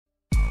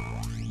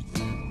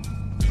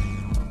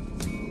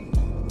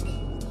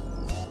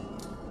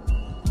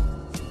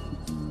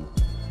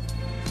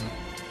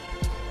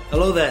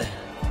Hello there,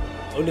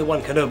 only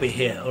one Kenobi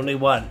here, only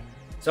one.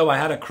 So I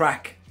had a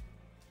crack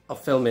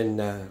of filming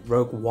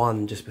Rogue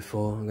One just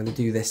before. I'm going to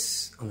do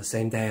this on the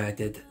same day I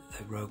did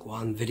the Rogue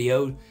One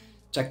video.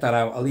 Check that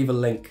out. I'll leave a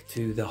link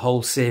to the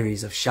whole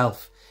series of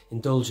Shelf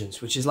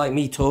Indulgence, which is like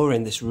me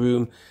touring this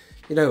room,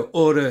 you know,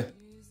 order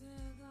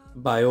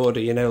by order,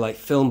 you know, like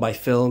film by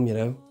film, you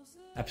know.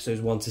 Episodes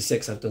 1 to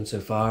 6 I've done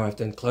so far. I've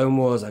done Clone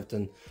Wars, I've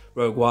done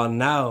Rogue One.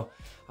 Now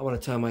I want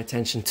to turn my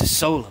attention to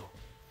Solo.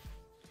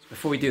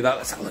 Before we do that,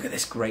 let's have a look at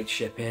this great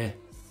ship here.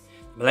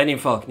 Millennium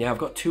Falcon. Yeah, I've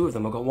got two of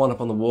them. I've got one up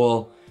on the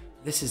wall.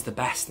 This is the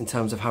best in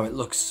terms of how it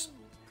looks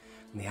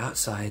on the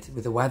outside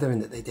with the weathering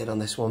that they did on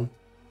this one.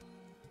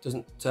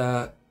 Doesn't it's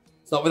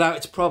not without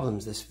its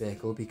problems, this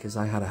vehicle, because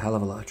I had a hell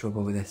of a lot of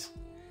trouble with this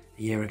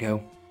a year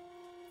ago.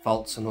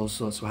 Faults and all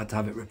sorts, so I had to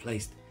have it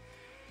replaced.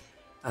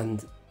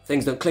 And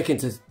things don't click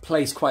into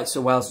place quite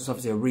so well, so it's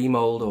obviously a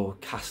remold or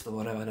cast or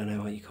whatever, I don't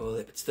know what you call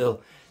it, but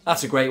still,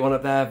 that's a great one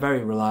up there,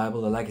 very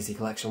reliable, the Legacy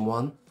Collection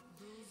one.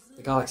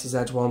 The Galaxy's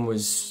Edge one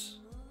was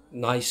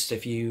nice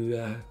if you,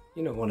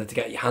 you know, wanted to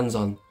get your hands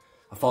on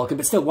a Falcon,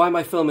 but still, why am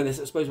I filming this?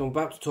 I suppose I'm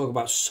about to talk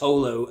about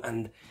Solo,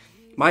 and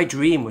my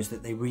dream was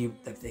that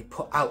they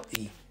put out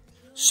the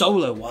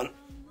Solo one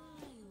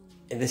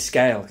in this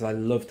scale, because I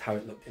loved how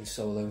it looked in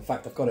Solo. In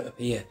fact, I've got it up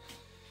here.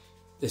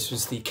 This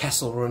was the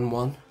Kessel Run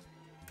one.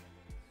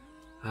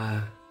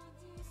 And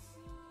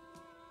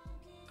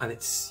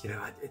it's, you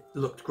know, it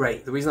looked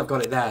great. The reason I've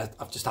got it there,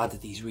 I've just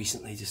added these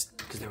recently just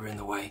because they were in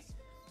the way.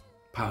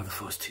 Power of the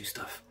Force 2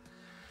 stuff.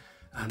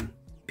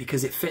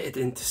 Because it fitted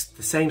into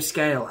the same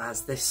scale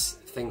as this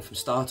thing from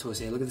Star Tours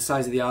here. Look at the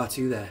size of the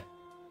R2 there.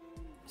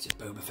 It's just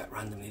Boba Fett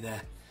randomly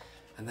there.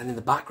 And then in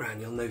the background,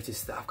 you'll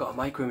notice that I've got a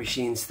Micro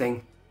Machines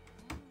thing.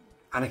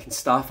 Anakin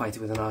Starfighter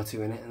with an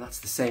R2 in it, and that's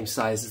the same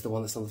size as the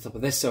one that's on the top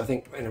of this. So I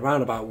think in a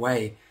roundabout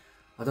way,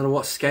 I don't know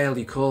what scale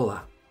you call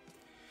that,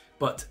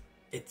 but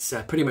it's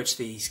pretty much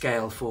the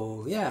scale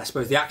for, yeah, I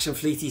suppose the Action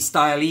Fleety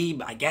style-y,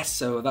 I guess.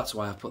 So that's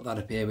why I've put that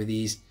up here with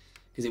these,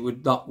 because it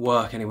would not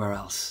work anywhere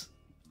else.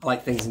 I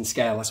like things in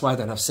scale. That's why I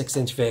don't have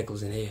 6-inch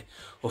vehicles in here,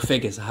 or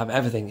figures. I have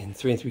everything in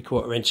 3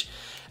 3/4 inch,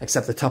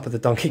 except the top of the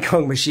Donkey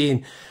Kong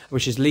machine,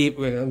 which is I'm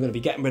going to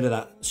be getting rid of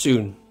that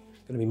soon.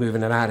 I'm going to be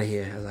moving it out of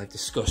here, as I've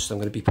discussed. I'm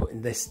going to be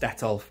putting this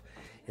Detolf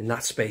in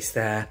that space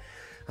there,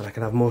 and I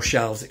can have more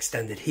shelves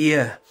extended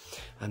here,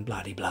 and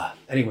blah-de-blah.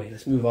 Anyway,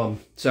 let's move on.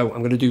 So I'm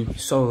going to do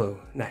Solo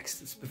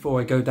next.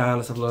 Before I go down,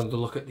 let's have another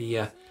look at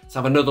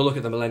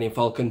the Millennium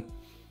Falcon.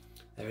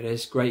 There it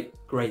is. Great,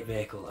 great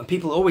vehicle. And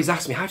people always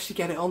ask me, how did you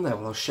get it on there?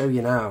 Well, I'll show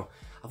you now.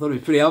 I thought it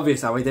was pretty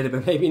obvious how I did it,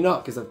 but maybe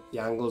not because of the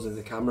angles of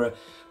the camera.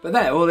 But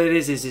there, all it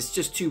is it's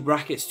just two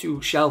brackets,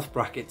 two shelf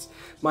brackets.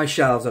 My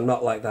shelves are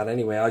not like that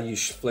anyway. I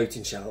use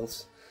floating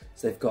shelves,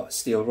 so they've got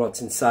steel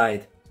rods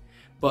inside.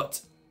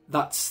 But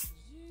that's,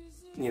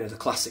 you know, the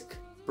classic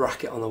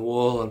bracket on the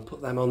wall, and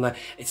put them on there.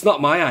 It's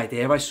not my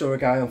idea. I saw a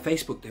guy on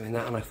Facebook doing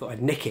that, and I thought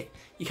I'd nick it.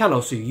 You can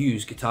also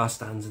use guitar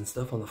stands and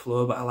stuff on the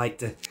floor, but I like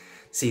to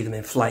see them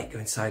in flight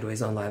going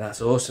sideways on like that.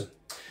 It's awesome.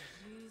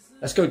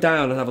 Let's go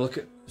down and have a look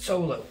at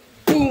Solo.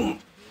 Boom!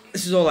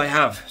 This is all I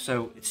have.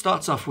 So it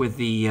starts off with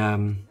the,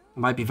 it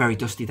might be very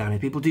dusty down here.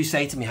 People do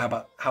say to me, how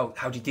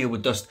do you deal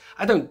with dust?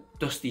 I don't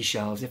dust these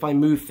shelves. If I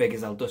move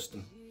figures, I'll dust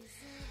them.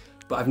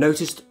 But I've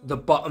noticed the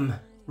bottom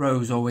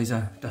rows always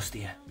are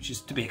dustier, which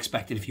is to be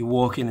expected if you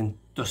walk in and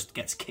dust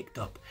gets kicked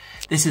up.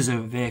 This is a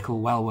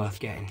vehicle well worth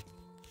getting.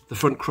 The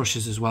front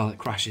crushes as well, it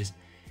crashes.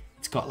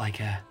 It's got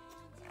like a,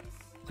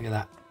 look at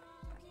that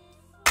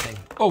thing.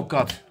 Oh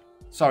God,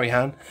 sorry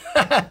Han.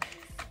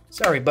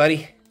 Sorry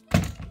buddy.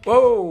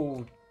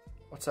 Whoa,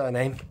 what's her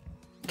name?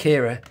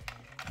 Kira.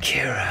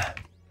 Kira,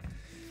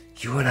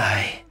 you and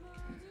I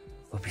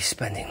will be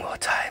spending more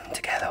time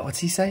together. What's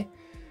he say?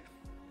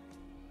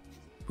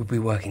 We'll be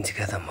working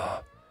together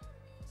more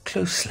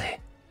closely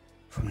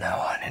from now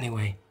on.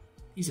 Anyway,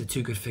 these are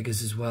two good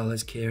figures as well.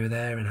 As Kira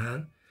there and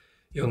Han.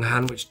 Young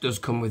Han, which does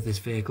come with this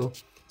vehicle.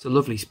 It's a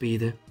lovely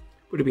speeder.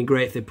 Would have been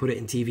great if they put it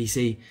in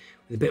TVC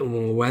with a bit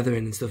more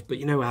weathering and stuff. But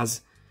you know,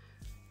 as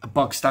a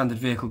bog standard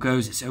vehicle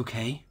goes, it's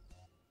okay.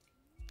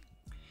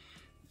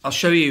 I'll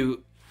show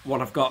you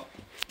what I've got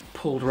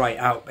pulled right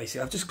out,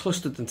 basically. I've just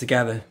clustered them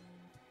together.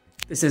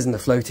 This isn't a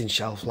floating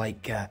shelf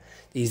like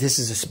these. This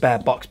is a spare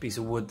box piece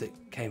of wood that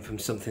came from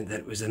something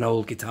that was an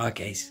old guitar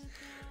case.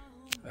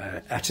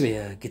 Actually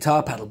a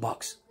guitar pedal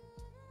box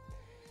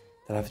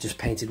that I've just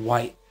painted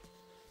white.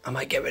 I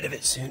might get rid of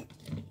it soon,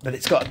 but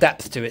it's got a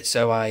depth to it,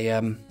 so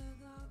I,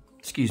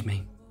 excuse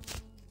me.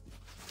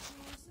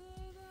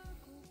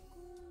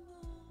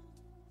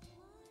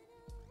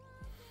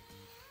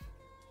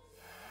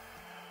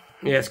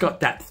 Yeah, it's got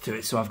depth to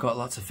it, so I've got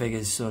lots of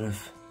figures sort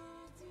of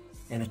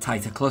in a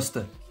tighter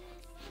cluster.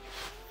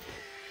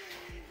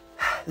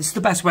 This is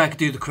the best way I could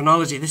do the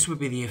chronology. This would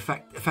be the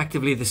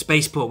effectively the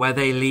spaceport where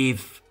they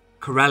leave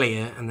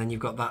Corellia, and then you've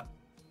got that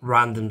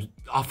random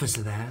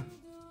officer there.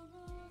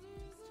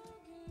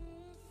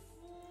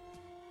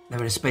 They're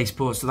in a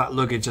spaceport, so that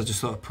luggage I just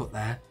sort of put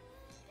there.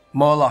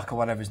 Morlock or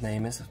whatever his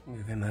name is. I'll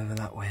move him over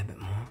that way a bit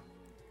more.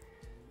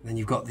 Then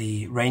you've got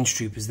the range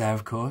troopers there,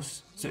 of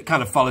course. So it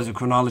kind of follows a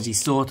chronology,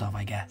 sort of,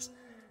 I guess,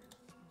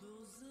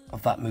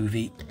 of that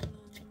movie.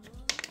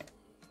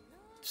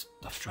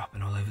 Stuff's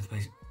dropping all over the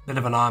place. Bit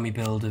of an army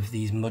build of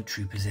these mud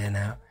troopers here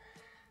now.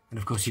 And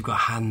of course you've got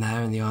Han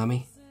there in the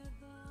army.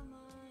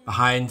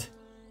 Behind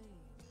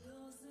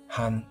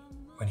Han,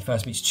 when he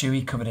first meets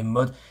Chewie, covered in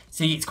mud.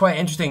 See, it's quite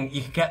interesting.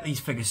 You could get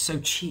these figures so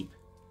cheap.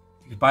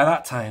 Because by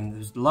that time, there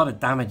was a lot of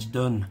damage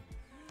done.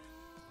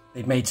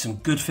 They'd made some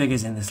good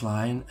figures in this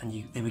line,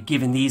 and they were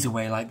giving these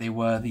away like they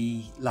were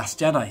the Last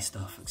Jedi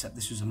stuff, except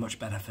this was a much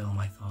better film,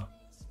 I thought.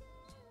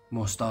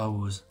 More Star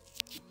Wars.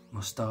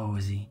 More Star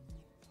Wars-y.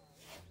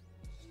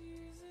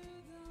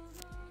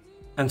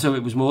 And so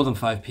it was more than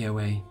 5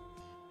 POA.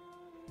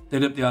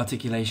 Did up the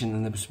articulation,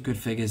 and there were some good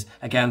figures.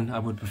 Again, I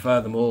would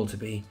prefer them all to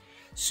be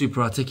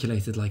super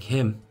articulated like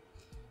him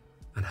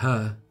and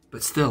her,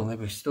 but still, they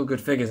were still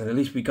good figures, and at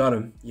least we got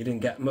them. You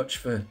didn't get much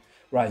for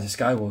Rise of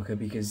Skywalker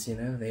because, you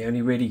know, they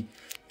only really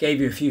gave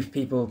you a few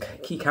people,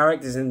 key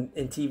characters in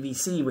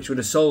TVC, which would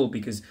have sold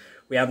because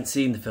we hadn't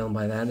seen the film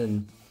by then,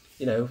 and,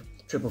 you know,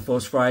 Triple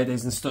Force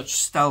Fridays and such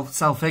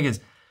sell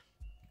figures.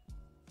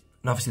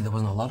 And obviously there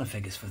wasn't a lot of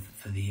figures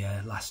for the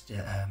last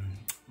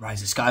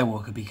Rise of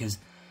Skywalker because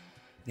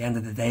at the end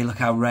of the day, look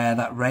how rare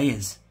that Rey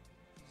is.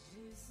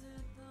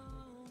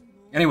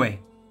 Anyway,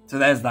 so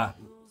there's that.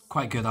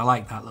 Quite good. I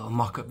like that little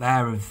mock-up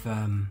there of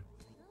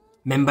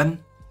Mimban.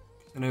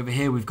 And over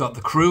here we've got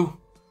the crew.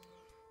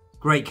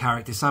 Great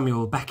character,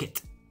 Samuel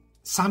Beckett.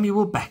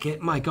 Samuel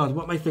Beckett? My God,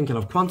 what am I thinking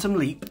of? Quantum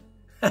Leap.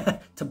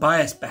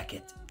 Tobias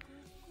Beckett.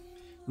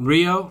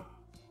 Rio.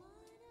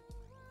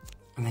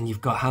 And then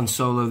you've got Han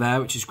Solo there,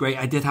 which is great.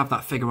 I did have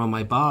that figure on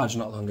my barge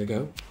not long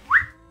ago.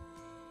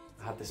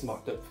 I had this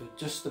mocked up for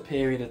just the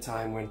period of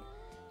time when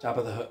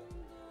Jabba the Hutt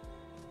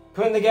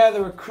putting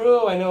together a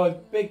crew. I know a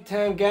big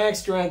time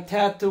gangster on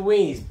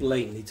Tatooine. He's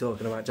blatantly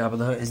talking about Jabba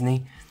the Hutt, isn't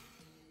he?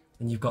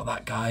 And you've got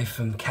that guy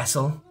from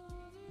Kessel.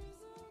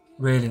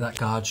 Really, that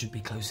guard should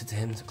be closer to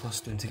him, to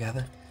cluster him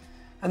together.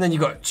 And then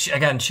you've got,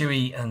 again,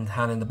 Chewie and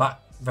Han in the back.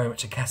 Very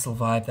much a Kessel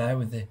vibe there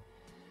with the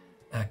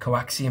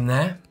coaxium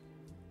there.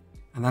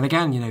 And then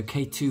again, you know,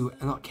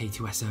 K2, not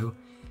K2SO,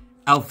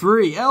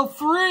 L3,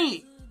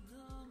 L3!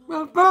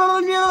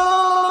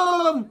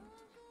 Rebellion!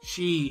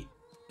 She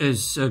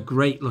is a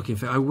great looking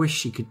figure. I wish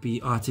she could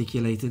be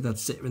articulated. I'd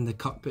sit her in the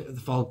cockpit of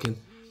the Falcon.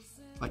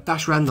 Like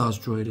Dash Randar's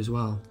droid as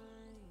well.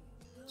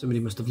 Somebody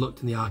must have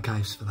looked in the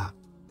archives for that.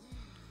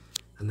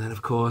 And then,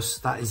 of course,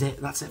 that is it.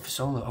 That's it for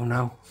Solo. Oh,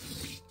 no.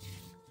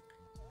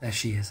 There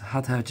she is. I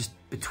had her just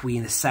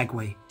between a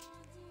segue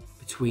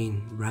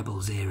between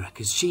Rebels era.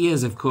 Because she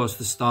is, of course,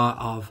 the start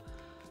of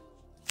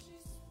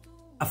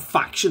a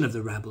faction of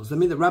the Rebels. I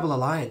mean, the Rebel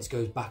Alliance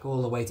goes back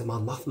all the way to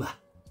Mon Mothma.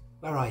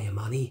 Where are you,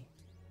 Manny?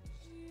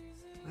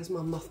 Where's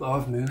Mon Mothma? Oh,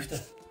 I've moved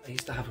her. I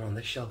used to have her on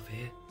this shelf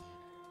here.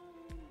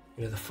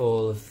 You know, the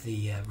fall of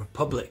the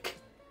Republic.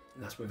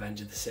 And that's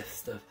Revenge of the Sith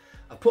stuff.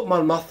 I put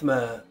Mon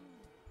Mothma...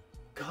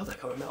 God, I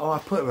can't remember. Oh, I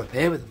put her up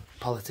here with the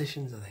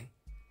politicians, I think.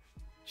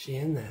 Is she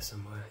in there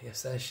somewhere?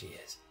 Yes, there she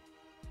is.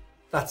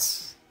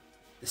 That's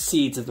the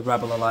seeds of the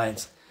Rebel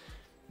Alliance.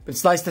 But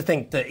it's nice to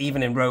think that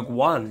even in Rogue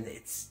One,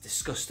 it's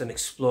discussed and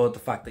explored the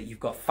fact that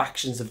you've got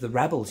factions of the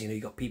rebels. You know,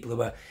 you've got people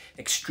who are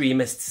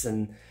extremists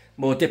and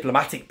more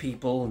diplomatic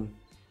people and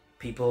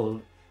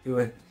people who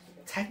are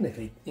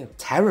technically, you know,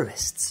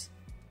 terrorists.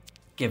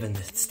 Given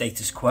the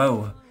status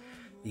quo,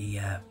 the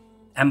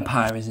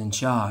Empire is in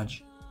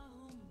charge.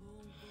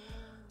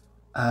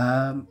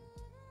 Although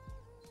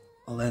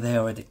they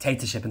are a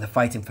dictatorship and they're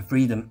fighting for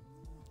freedom.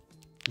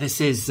 This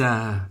is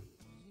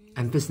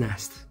Enfys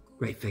Nest.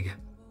 Great figure.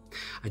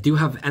 I do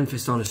have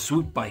Enfys on a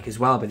swoop bike as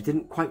well, but it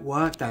didn't quite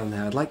work down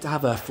there. I'd like to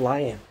have her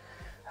flying.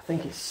 I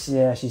think it's,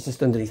 yeah, she's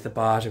just underneath the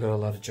barge. I've got a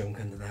lot of junk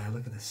under there.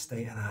 Look at the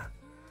state of that.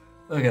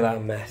 Look at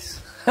that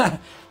mess.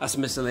 That's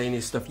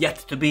miscellaneous stuff yet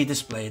to be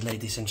displayed,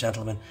 ladies and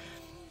gentlemen.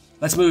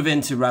 Let's move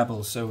into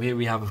Rebels. So here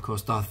we have, of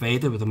course, Darth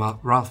Vader with a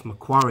Ralph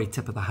McQuarrie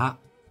tip of the hat.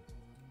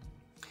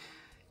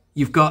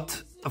 You've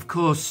got, of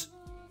course,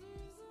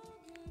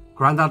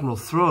 Grand Admiral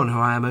Thrawn, who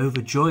I am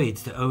overjoyed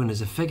to own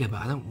as a figure,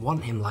 but I don't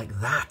want him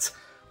like that.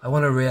 I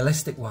want a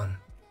realistic one,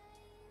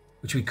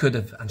 which we could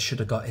have and should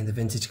have got in the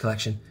vintage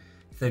collection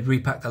if they'd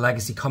repacked the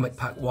Legacy Comic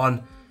Pack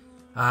 1.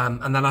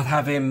 And then I'd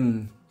have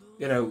him,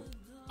 you know,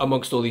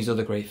 amongst all these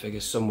other great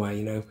figures somewhere,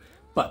 you know.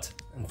 But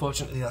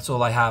unfortunately, that's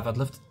all I have. I'd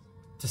love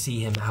to see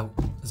him out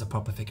as a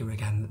proper figure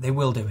again. They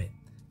will do it.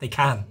 They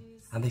can,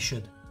 and they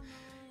should.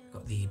 You've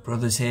got the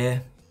brothers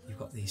here. You've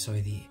got the,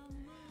 sorry, the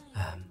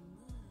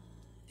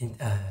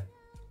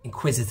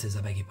Inquisitors,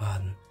 I beg your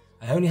pardon.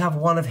 I only have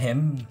one of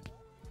him.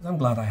 I'm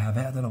glad I have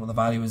it. I don't know what the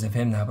value is of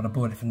him now, but I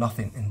bought it for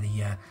nothing in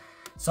the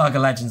Saga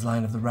Legends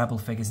line of the Rebel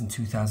figures in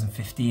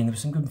 2015. There were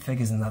some good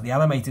figures in that. The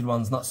animated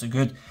one's not so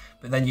good,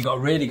 but then you got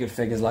really good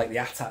figures like the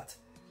AT-AT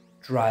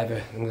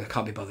driver. I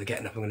can't be bothered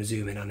getting up. I'm going to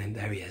zoom in on him.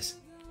 There he is.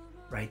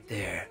 Right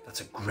there.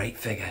 That's a great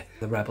figure.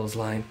 The Rebels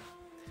line.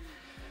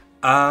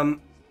 Hang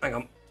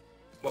on.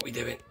 What are we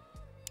doing?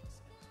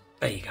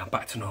 There you go.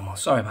 Back to normal.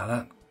 Sorry about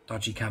that.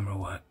 Dodgy camera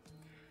work.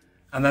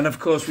 And then, of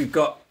course, we've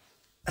got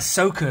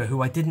Ahsoka,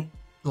 who I didn't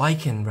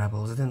like in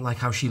Rebels. I didn't like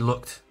how she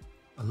looked.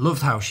 I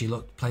loved how she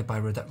looked, played by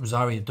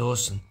Rosario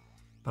Dawson.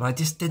 But I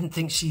just didn't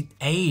think she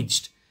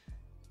aged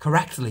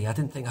correctly. I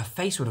didn't think her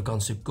face would have gone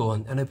so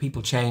gaunt. I know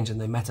people change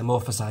and they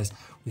metamorphosize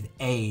with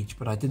age,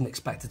 but I didn't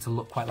expect it to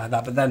look quite like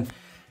that. But then,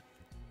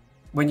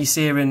 when you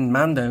see her in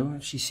Mando,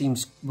 she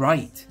seems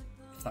right,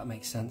 if that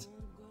makes sense.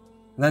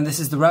 And then this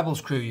is the Rebels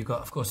crew. You've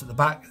got, of course, at the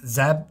back,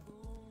 Zeb.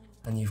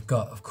 And you've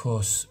got, of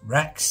course,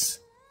 Rex.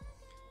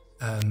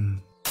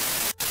 And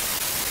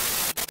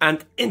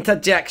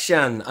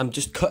interjection. I'm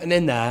just cutting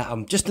in there.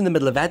 I'm just in the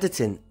middle of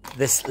editing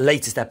this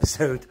latest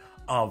episode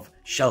of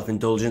Shelf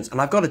Indulgence.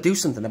 And I've got to do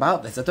something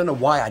about this. I don't know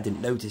why I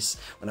didn't notice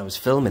when I was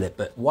filming it,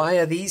 but why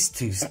are these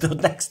two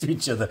stood next to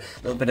each other?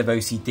 A little bit of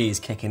OCD is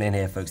kicking in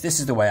here, folks. This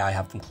is the way I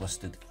have them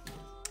clustered.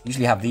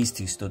 Usually have these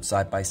two stood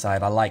side by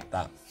side. I like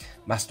that.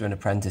 Master and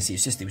Apprentice.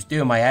 It's just, it was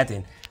doing my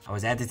editing. I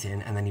was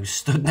editing and then he was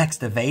stood next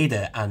to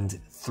Vader and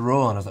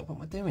Thrawn. I was like, what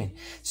am I doing?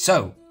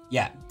 So,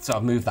 yeah, so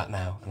I've moved that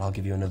now and I'll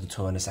give you another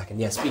tour in a second.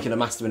 Yeah, speaking of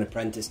Master and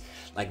Apprentice,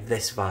 like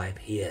this vibe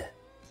here.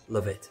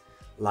 Love it.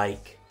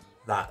 Like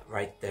that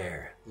right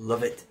there.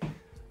 Love it.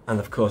 And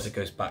of course it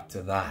goes back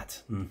to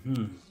that.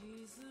 And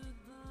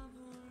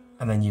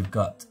then you've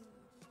got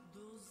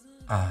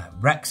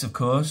Rex, of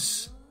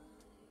course.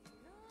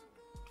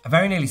 I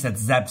very nearly said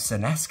Zeb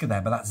Senesca there,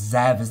 but that's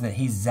Zeb, isn't it?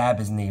 He's Zeb,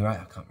 isn't he? Right?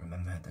 I can't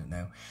remember. I don't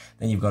know.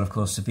 Then you've got, of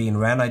course, Sabine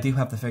Wren. I do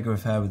have the figure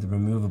of her with the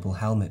removable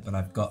helmet, but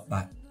I've got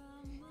that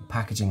in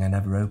packaging. I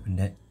never opened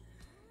it.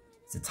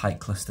 It's a tight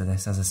cluster,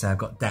 this. As I say, I've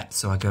got depth,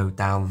 so I go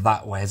down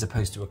that way as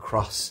opposed to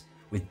across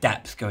with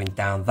depth going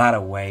down that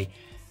away.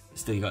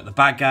 Still, you got the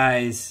bad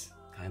guys.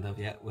 Kind of,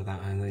 yeah. Without,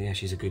 yeah,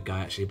 she's a good guy,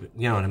 actually. But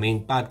you know what I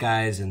mean? Bad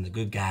guys and the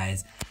good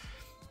guys.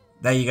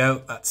 There you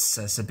go. That's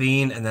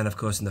Sabine. And then, of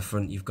course, in the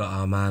front, you've got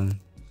our man,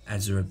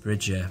 Ezra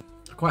Bridger.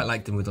 I quite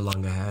liked him with the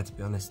longer hair, to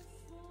be honest.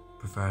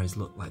 Prefer his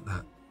look like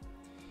that.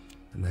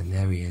 And then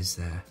there he is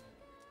there.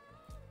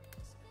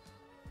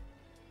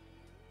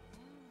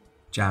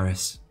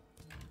 Jarrus.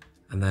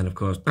 And then, of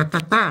course,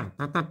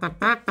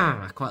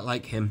 I quite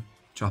like him.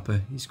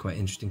 Chopper, he's quite an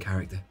interesting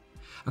character.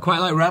 I quite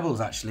like Rebels,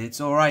 actually. It's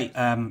alright,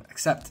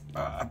 except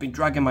I've been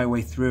dragging my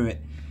way through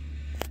it.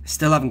 I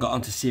still haven't got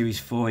onto Series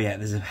 4 yet.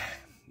 There's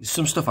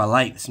some stuff I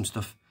like, there's some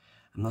stuff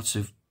I'm not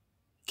so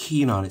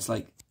keen on. It's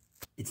like,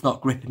 it's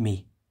not gripping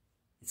me.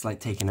 It's like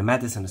taking a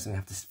medicine or something. I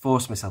have to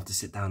force myself to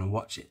sit down and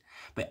watch it.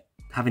 But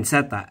having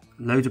said that,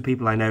 loads of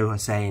people I know are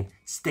saying,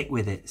 stick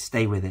with it,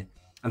 stay with it.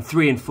 And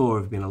 3 and 4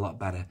 have been a lot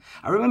better.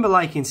 I remember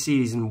liking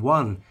Season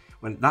 1,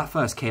 when that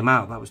first came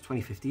out, that was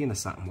 2015, I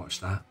sat and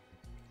watched that.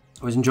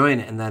 I was enjoying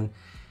it, and then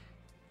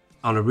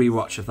on a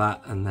rewatch of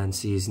that, and then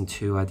Season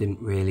 2, I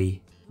didn't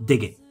really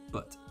dig it,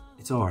 but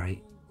it's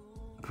alright.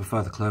 I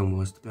prefer the Clone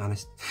Wars, to be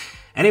honest.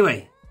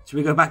 Anyway, should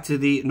we go back to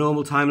the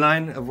normal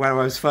timeline of where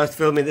I was first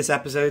filming this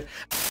episode?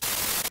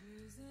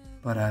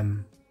 But,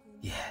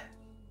 yeah.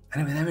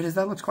 Anyway, there it is.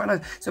 That looks quite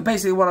nice. So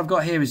basically what I've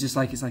got here is just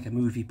like, it's like a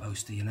movie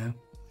poster, you know?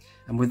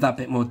 And with that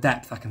bit more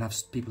depth, I can have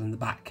people in the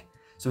back.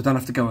 So I don't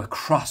have to go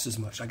across as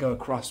much. I go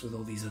across with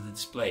all these other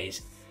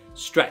displays,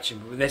 stretching.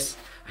 But with this,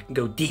 I can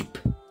go deep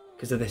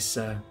because of this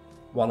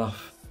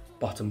one-off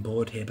bottom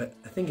board here.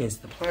 But the thing is,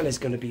 the plan is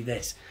going to be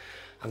this.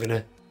 I'm going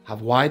to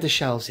have wider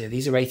shelves here.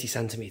 These are 80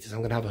 centimeters. I'm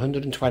going to have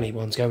 120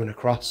 ones going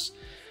across.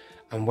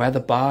 And where the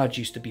barge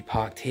used to be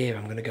parked here,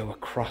 I'm going to go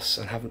across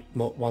and have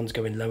ones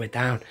going lower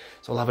down.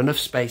 So I'll have enough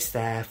space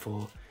there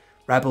for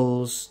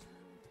Rebels,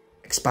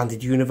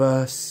 Expanded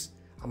Universe.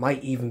 I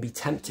might even be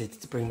tempted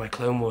to bring my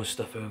Clone Wars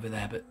stuff over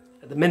there, but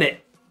at the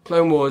minute,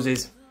 Clone Wars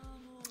is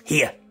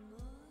here.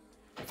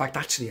 In fact,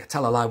 actually, I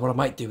tell a lie. What I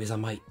might do is I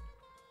might,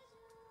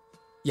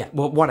 yeah,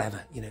 well,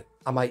 whatever, you know,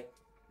 I might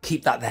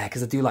keep that there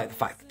because I do like the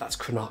fact that that's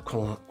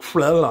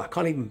I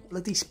can't even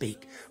bloody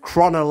speak.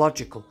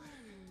 Chronological.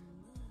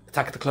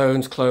 Attack of the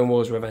Clones, Clone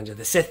Wars, Revenge of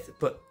the Sith,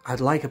 but I'd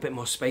like a bit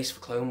more space for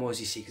Clone Wars,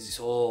 you see, because it's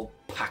all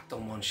packed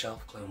on one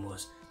shelf, Clone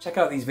Wars. Check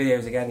out these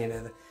videos again, you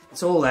know,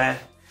 it's all there.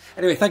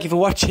 Anyway, thank you for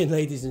watching,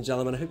 ladies and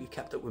gentlemen. I hope you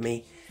kept up with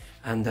me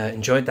and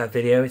enjoyed that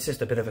video. It's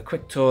just a bit of a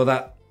quick tour,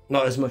 that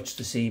not as much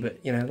to see,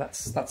 but you know,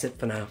 that's it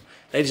for now.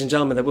 Ladies and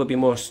gentlemen, there will be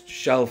more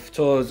shelf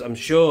tours, I'm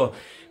sure.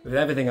 With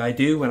everything I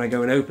do, when I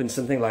go and open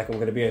something, like I'm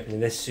going to be opening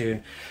this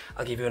soon,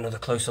 I'll give you another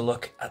closer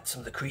look at some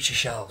of the creature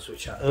shelves,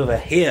 which are over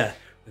here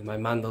with my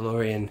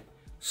Mandalorian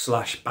 /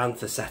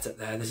 Bantha setup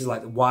there. This is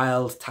like the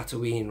wild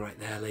Tatooine right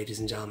there, ladies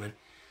and gentlemen.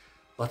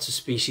 Lots of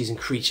species and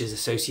creatures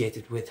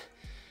associated with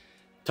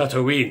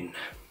Tatooine.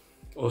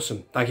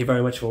 Awesome. Thank you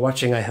very much for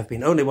watching. I have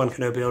been Only One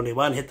Kenobi, Only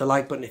One. Hit the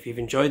like button if you've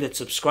enjoyed it.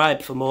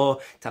 Subscribe for more.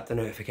 Tap the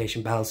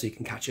notification bell so you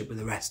can catch up with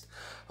the rest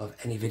of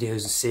any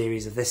videos and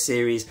series of this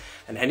series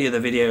and any other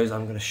videos.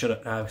 I'm going to shut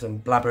up now because I'm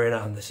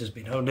blabbering on. This has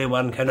been Only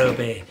One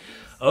Kenobi.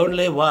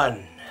 Only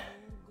One.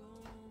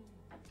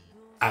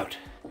 Out.